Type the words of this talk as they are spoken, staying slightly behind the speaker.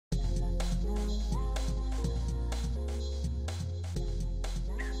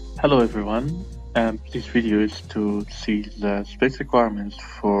Hello everyone, this video is to see the spec requirements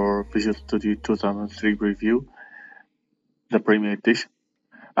for Visual Studio 2003 review, the Premium Edition.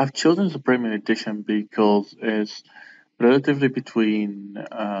 I've chosen the Premium Edition because it's relatively between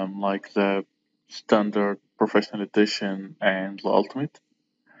like the standard Professional Edition and the Ultimate.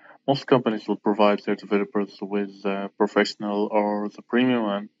 Most companies will provide their developers with the Professional or the Premium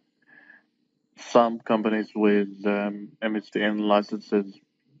one. Some companies with MSDN licenses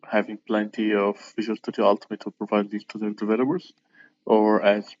having plenty of Visual Studio Ultimate will provide these to their developers, or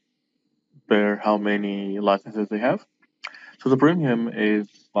as per how many licenses they have. So the premium is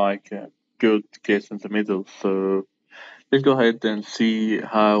like a good case in the middle. So let's go ahead and see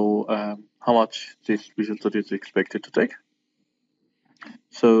how much this Visual Studio is expected to take.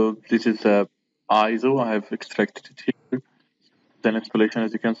 So this is a ISO. I have extracted it here. Then installation,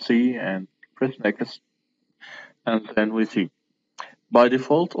 as you can see, and press next, and then we see. By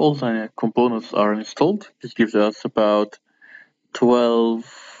default, all the components are installed. This gives us about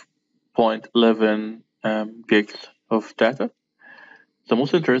 12.11 gigs of data. The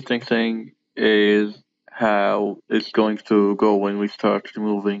most interesting thing is how it's going to go when we start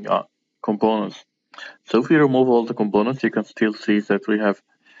removing components. So if we remove all the components, you can still see that we have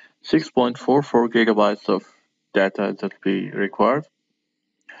 6.44 gigabytes of data that we required.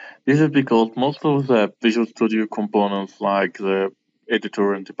 This is because most of the Visual Studio components, like the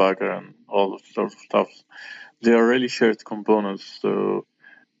editor and debugger and all of sort of stuff, they are really shared components. So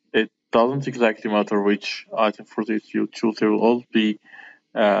it doesn't exactly matter which item for this you choose. There will all be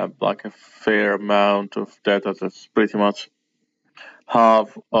like a fair amount of data that's pretty much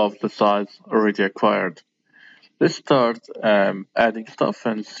half of the size already acquired. Let's start adding stuff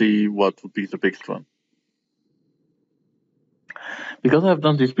and see what would be the biggest one. Because I've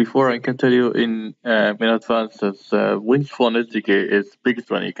done this before, I can tell you in advance that Windows Phone SDK is the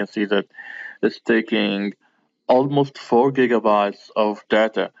biggest one. You can see that it's taking almost 4 gigabytes of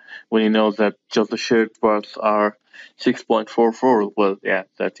data when you know that just the shared parts are 6.44. Well, yeah,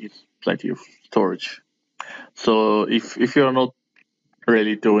 that is plenty of storage. So if you're not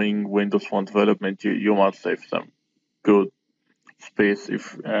really doing Windows Phone development, you might save some good space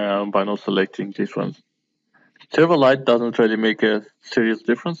if by not selecting these ones. Silverlight doesn't really make a serious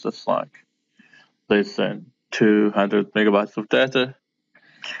difference. It's like less than 200 megabytes of data.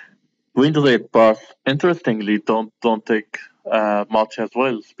 Windows 8 paths, interestingly, don't take much as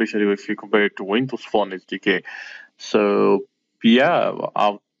well, especially if you compare it to Windows Phone SDK. So yeah,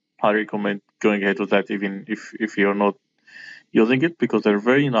 I recommend going ahead with that, even if you're not using it, because they're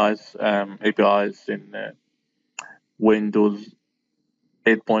very nice APIs in Windows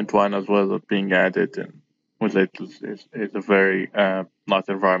 8.1 as well that being added, and with it is a very nice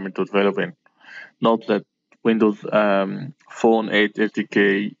environment to develop in. Not that Windows Phone 8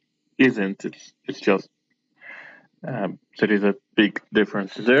 SDK isn't. It's just there is a big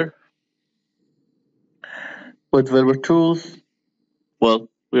difference there. With developer tools, well,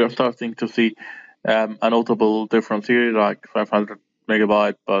 we are starting to see a notable difference here, like 500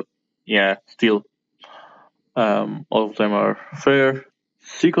 megabyte, but yeah, still all of them are fair.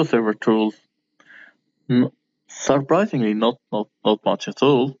 SQL Server tools, surprisingly, not much at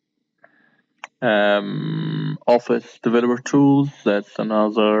all. Office developer tools, that's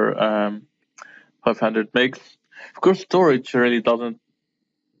another 500 megs. Of course, storage really doesn't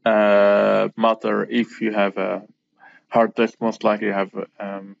matter if you have a hard disk. Most likely you have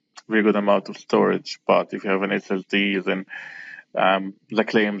very good amount of storage, but if you have an SSD, then the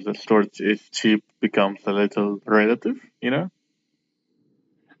claim that storage is cheap becomes a little relative, you know.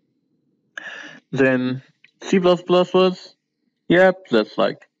 Then C++ was, yep, that's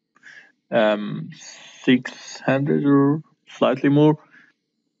like 600 or slightly more.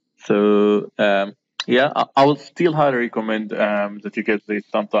 So yeah, I would still highly recommend that you get this.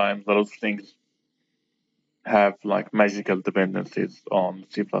 Sometimes a lot of things have like magical dependencies on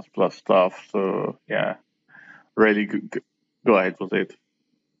C++ stuff. So yeah, really go ahead with it.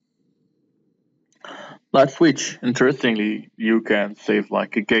 Light switch, interestingly, you can save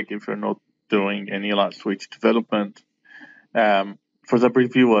like a gig if you're not doing any light switch development. For the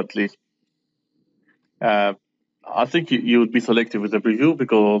preview, at least, I think you would be selective with the preview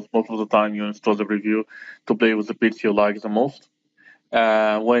because most of the time you install the preview to play with the bits you like the most.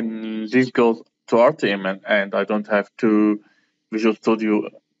 When this goes to RTM and I don't have two Visual Studio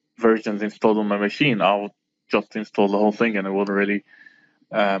versions installed on my machine, I would just install the whole thing and I wouldn't really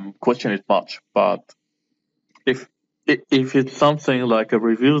question it much. But if it's something like a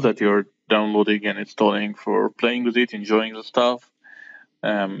review that you're downloading and installing for playing with it, enjoying the stuff,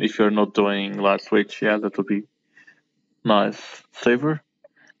 if you're not doing light switch, yeah, that would be nice saver.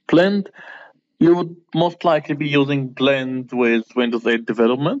 Blend, you would most likely be using Blend with Windows 8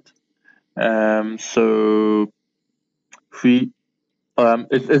 development. So we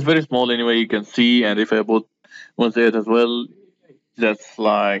it's very small anyway, you can see, and if I put Windows 8 as well, that's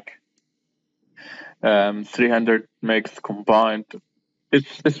like 300 megs combined.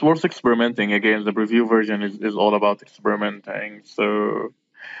 It's worth experimenting. Again, the preview version is all about experimenting, so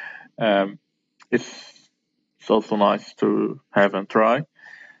um, it's also nice to have and try.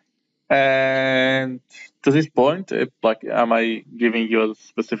 And to this point, am I giving you a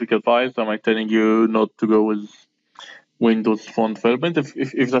specific advice? Am I telling you not to go with Windows Phone development?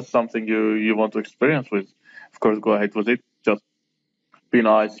 If that's something you want to experience with, of course, go ahead with it. Just be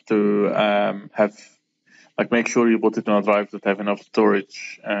nice to have, like, make sure you put it on a drive that have enough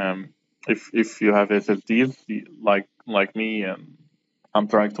storage. If you have SSDs, like me, I'm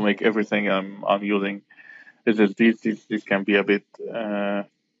trying to make everything I'm using SSDs. This can be a bit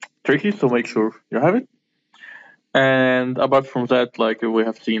tricky, so make sure you have it. And apart from that, like we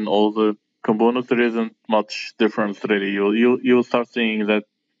have seen all the components, there isn't much difference really. You'll start seeing that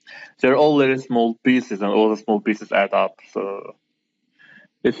they're all very small pieces, and all the small pieces add up. So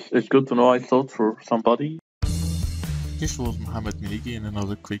it's good to know, I thought, for somebody. This was Mohammed Miligi in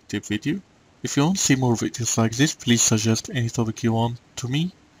another quick tip video. If you want to see more videos like this, please suggest any topic you want to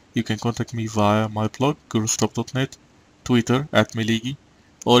me. You can contact me via my blog, gurustop.net, Twitter @Miligi,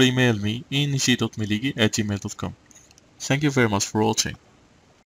 or email me in g.miligi@gmail.com. Thank you very much for watching.